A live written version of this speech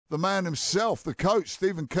the man himself, the coach,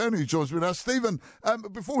 Stephen Kearney, who joins me now. Stephen,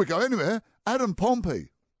 before we go anywhere, Adam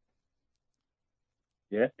Pompey.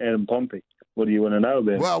 Yeah, Adam Pompey. What do you want to know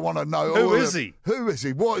about him? Well, I want to know. Who is he? Who is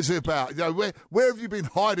he? What is he about? Where have you been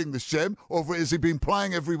hiding this gem? Or has he been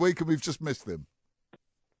playing every week and we've just missed him?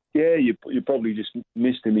 Yeah, you probably just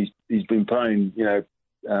missed him. He's been playing,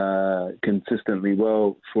 consistently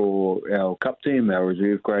well for our cup team, our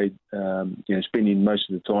reserve grade. Spending most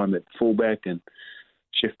of the time at fullback and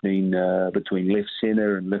shifting between left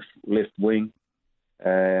centre and left wing.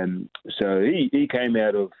 So he came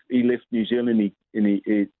he left New Zealand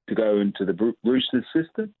to go into the Roosters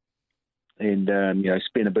system, and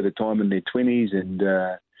spent a bit of time in their 20s, and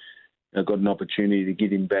I got an opportunity to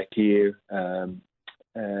get him back here. I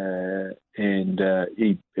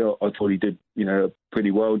thought he did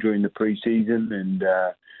pretty well during the pre-season,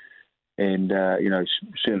 and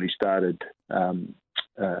certainly started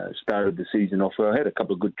the season off. I had a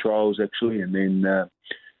couple of good trials actually, and then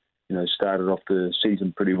started off the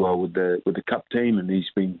season pretty well with the cup team, and he's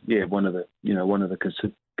been one of the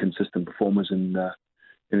consistent performers in the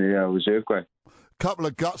reserve grade. Couple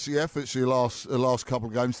of gutsy efforts the last couple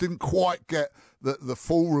of games. Didn't quite get the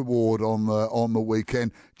full reward on the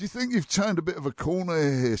weekend. Do you think you've turned a bit of a corner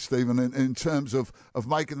here, Stephen, in terms of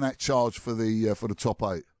making that charge for the top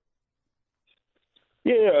 8?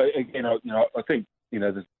 Yeah, again, I think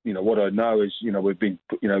what I know is we've been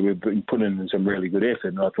putting in some really good effort,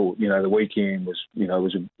 and I thought the weekend was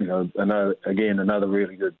another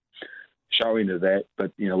really good showing of that.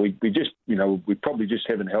 But we probably just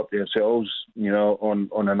haven't helped ourselves on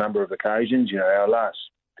a number of occasions. Our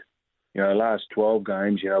last 12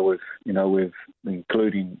 games, we've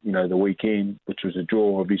including the weekend, which was a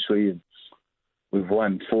draw obviously, and we've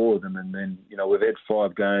won 4 of them, and then we've had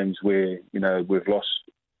 5 games where we've lost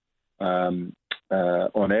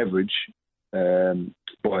on average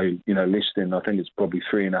by less than, I think it's probably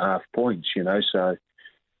 3.5 points. So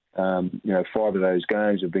 5 of those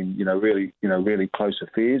games have been really close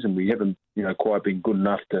affairs, and we haven't quite been good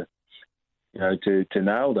enough to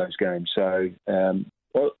nail those games. So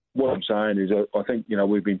what I'm saying is I think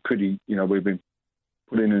we've been putting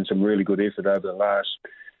in some really good effort over the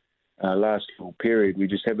last full period. We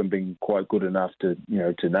just haven't been quite good enough to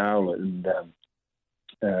nail it, and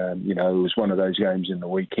it was one of those games in the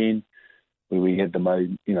weekend where we had the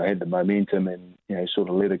momentum and sort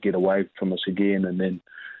of let it get away from us again, and then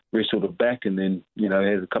wrestled it back, and then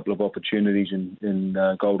had a couple of opportunities in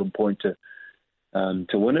Golden Point to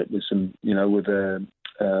win it with some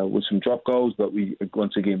with some drop goals, but we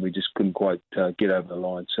just couldn't quite get over the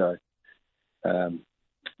line. So I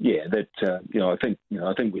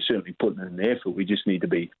think we're certainly putting in the effort. We just need to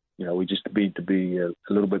be a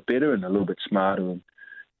little bit better and a little bit smarter, and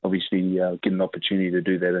obviously get an opportunity to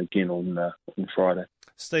do that again on Friday.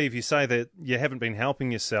 Steve, you say that you haven't been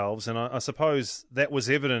helping yourselves, and I suppose that was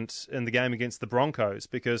evident in the game against the Broncos,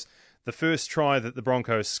 because the first try that the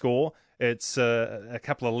Broncos score, it's a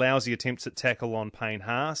couple of lousy attempts at tackle on Payne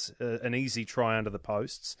Haas, an easy try under the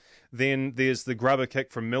posts. Then there's the grubber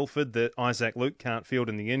kick from Milford that Isaac Luke can't field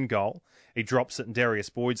in the end goal. He drops it and Darius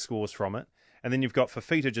Boyd scores from it. And then you've got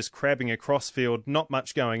Fafita just crabbing across field, not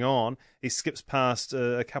much going on. He skips past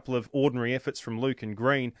a couple of ordinary efforts from Luke and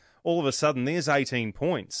Green. All of a sudden, there's 18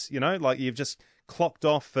 points. Like you've just clocked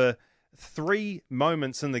off for 3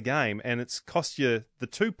 moments in the game, and it's cost you the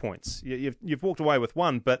 2 points. You've walked away with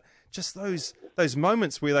 1, but just those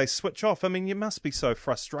moments where they switch off. I mean, you must be so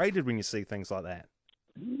frustrated when you see things like that.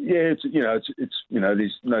 Yeah, it's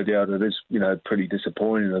there's no doubt it is pretty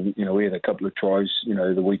disappointing. We had a couple of tries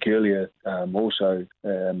the week earlier also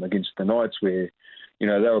against the Knights where they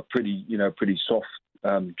were pretty soft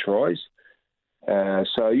tries.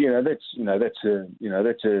 So that's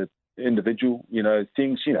a individual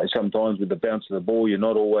things. Sometimes with the bounce of the ball, you're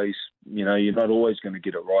not always going to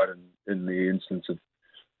get it right. In the instance of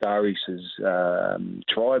Darius's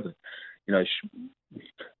try, but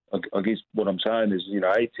I guess what I'm saying is,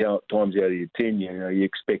 8 times out of your 10, you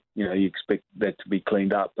expect that to be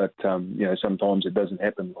cleaned up, but sometimes it doesn't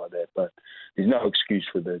happen like that. But there's no excuse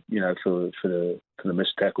for the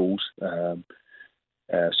missed tackles.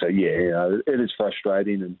 It is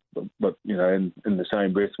frustrating, but in the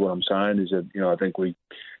same breath, what I'm saying is that I think we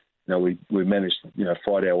managed to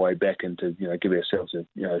fight our way back and to give ourselves a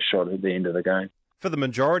shot at the end of the game. For the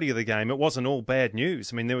majority of the game, it wasn't all bad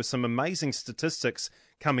news. I mean, there were some amazing statistics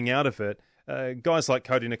coming out of it. Guys like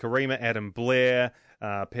Cody Nikorima, Adam Blair,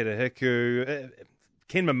 Peter Hiku,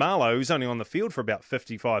 Ken Mamalo, who's only on the field for about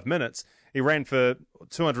 55 minutes, he ran for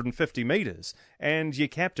 250 metres. And your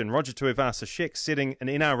captain, Roger Tuivasa-Sheck, setting an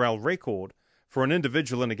NRL record for an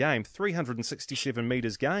individual in a game, 367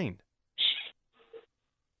 metres gained.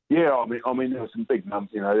 Yeah, I mean, there were some big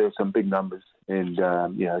numbers. You know, there were some big numbers, and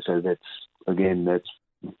so that's I think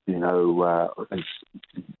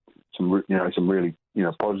some really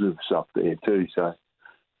positive stuff there too. So,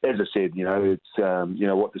 as I said, it's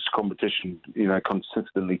what this competition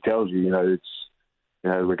consistently tells you. It's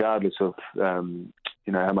regardless of how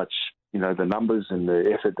much the numbers and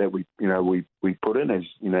the effort that we put in, as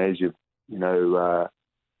you've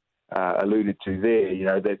alluded to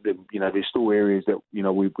there, that there's still areas that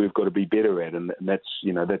we've got to be better at, and that's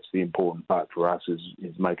the important part for us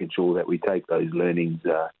is making sure that we take those learnings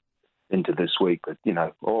into this week. But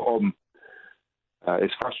I'm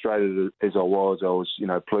as frustrated as I was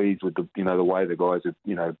pleased with the way the guys have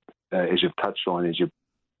as you've touched on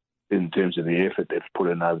in terms of the effort they've put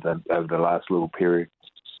in over the last little period.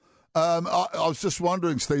 I was just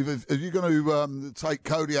wondering, Steve, are you going to take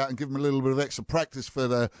Cody out and give him a little bit of extra practice for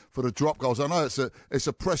the drop goals? I know it's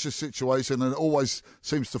a pressure situation, and it always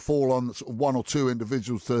seems to fall on sort of one or two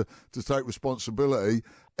individuals to take responsibility.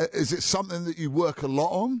 Is it something that you work a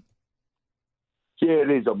lot on? Yeah,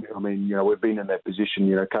 it is. I mean, we've been in that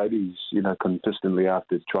position. Cody's consistently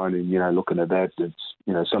after training, looking at that. It's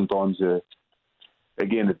sometimes.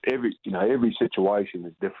 Again, every situation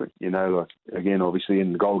is different. Like again, obviously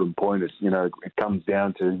in the Golden Point, it comes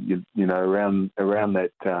down to around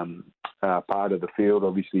that part of the field.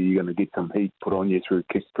 Obviously, you're going to get some heat put on you through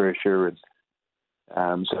kick pressure, and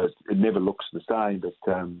so it never looks the same. But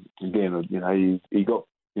again, he got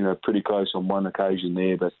pretty close on one occasion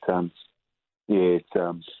there. But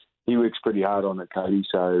he works pretty hard on it, Cody.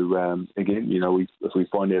 So again, if we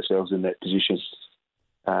find ourselves in that position.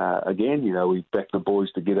 Again, we back the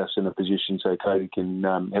boys to get us in a position so Cody can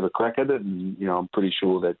have a crack at it, and I'm pretty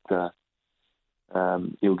sure that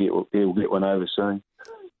he'll get one over soon.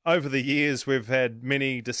 Over the years, we've had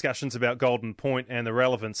many discussions about Golden Point and the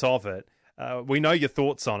relevance of it. We know your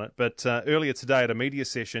thoughts on it, but earlier today at a media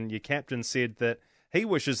session, your captain said that he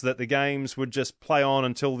wishes that the games would just play on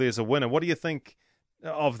until there's a winner. What do you think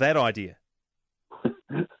of that idea?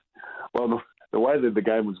 Well, the way that the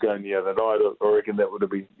game was going the other night, I reckon that would have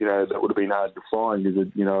been, hard to find. Because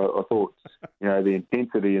I thought, the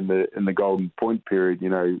intensity in the Golden Point period,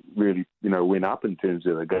 really, went up in terms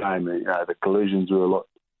of the game. The collisions were a lot,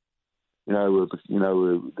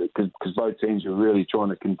 because both teams were really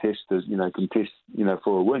trying to contest for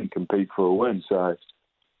a win, compete for a win. So,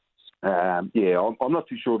 I'm not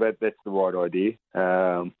too sure that that's the right idea.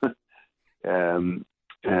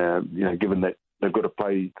 Given that they've got to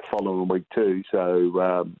play the following week too,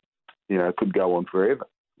 so it could go on forever.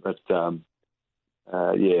 But I'm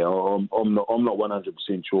not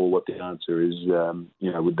 100% sure what the answer is.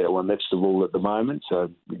 With that one, that's the rule at the moment. So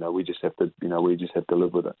we just have to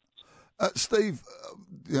live with it. Steve,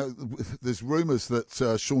 there's rumours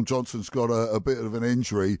that Shaun Johnson's got a bit of an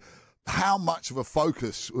injury. How much of a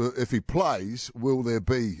focus, if he plays, will there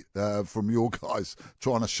be from your guys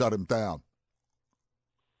trying to shut him down?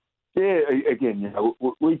 Yeah, again,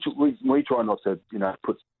 we try not to,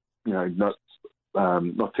 put,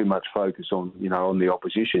 not too much focus on, on the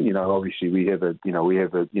opposition. Obviously we're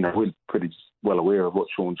pretty well aware of what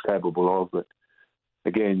Shaun's capable of, but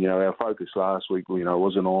again, our focus last week,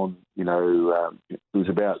 wasn't on, it was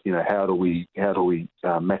about, how do we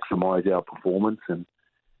maximise our performance, and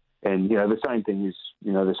the same thing is,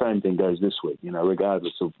 the same thing goes this week,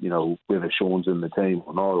 regardless of, whether Shaun's in the team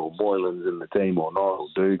or not, or Moylan's in the team or not, or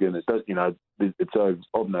Dugan, it does, it's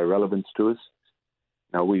of no relevance to us.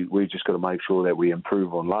 We just got to make sure that we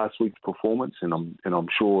improve on last week's performance, and I'm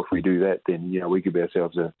sure if we do that, then, we give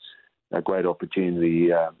ourselves a great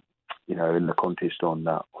opportunity, in the contest on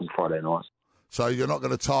Friday night. So you're not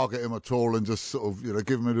going to target him at all and just sort of,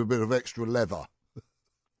 give him a bit of extra leather?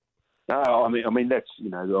 No, I mean that's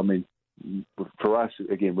for us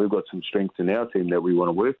again, we've got some strengths in our team that we want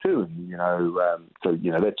to work to, and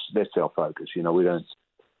that's our focus. We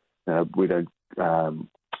don't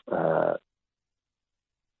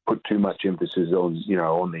put too much emphasis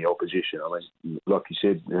on the opposition. I mean, like you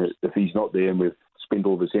said, if he's not there and we've spent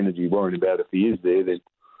all this energy worrying about if he is there, then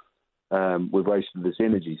we've wasted this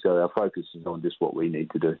energy. So our focus is on just what we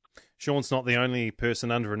need to do. Shaun's not the only person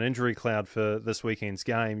under an injury cloud for this weekend's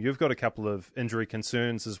game. You've got a couple of injury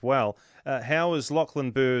concerns as well. How is Lachlan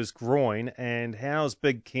Burr's groin, and how's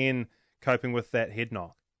Big Ken coping with that head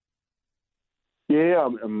knock? Yeah,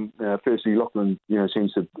 firstly, Lachlan,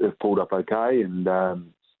 seems to have pulled up okay, and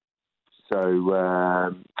so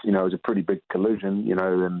it was a pretty big collision,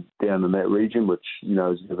 and down in that region, which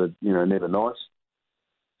is never nice.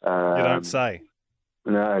 You don't say.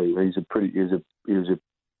 No, he was a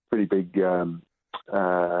pretty big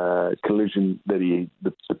collision that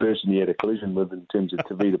the person he had a collision with in terms of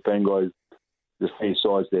Tavita Pangai, the fair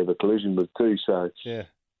size to have a collision with too. So, yeah.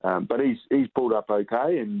 But he's pulled up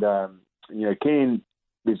okay, and Ken.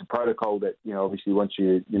 There's a protocol that obviously once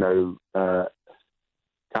you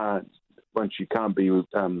can't be you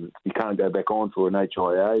can't go back on for an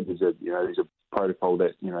HIA. There's a protocol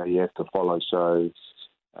that you have to follow. So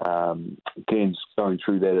Ken's going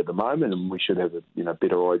through that at the moment, and we should have a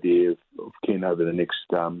better idea of Ken over the next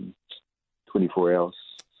 24 hours.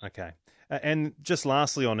 Okay. And just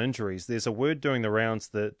lastly on injuries, there's a word doing the rounds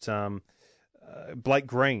that Blake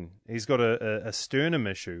Green, he's got a sternum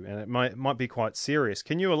issue, and it might be quite serious.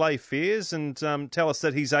 Can you allay fears and tell us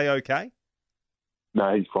that he's A-OK?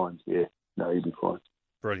 No, he's fine. Yeah, no, he'll be fine.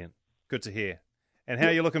 Brilliant. Good to hear. And how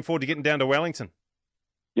are you looking forward to getting down to Wellington?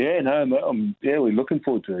 Yeah, we're looking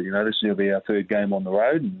forward to it. This will be our third game on the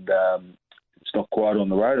road, and it's not quiet on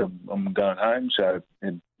the road. I'm going home, so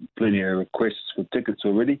and plenty of requests for tickets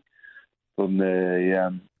already from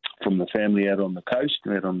the family out on the coast,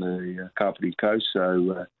 out on the Kapiti coast.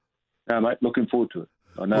 So, mate, looking forward to it.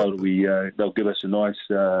 I know they'll give us a nice,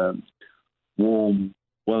 warm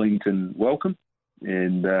Wellington welcome,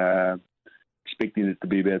 and expecting it to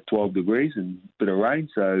be about 12 degrees and a bit of rain.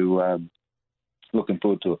 So, looking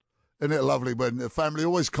forward to it. Isn't it lovely when the family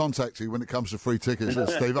always contacts you when it comes to free tickets,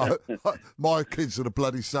 Steve? My kids are the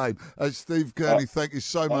bloody same. Steve Kearney, thank you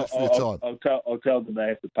so much for your time. I'll tell them they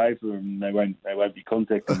have to pay for them, and they won't be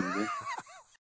contacting me.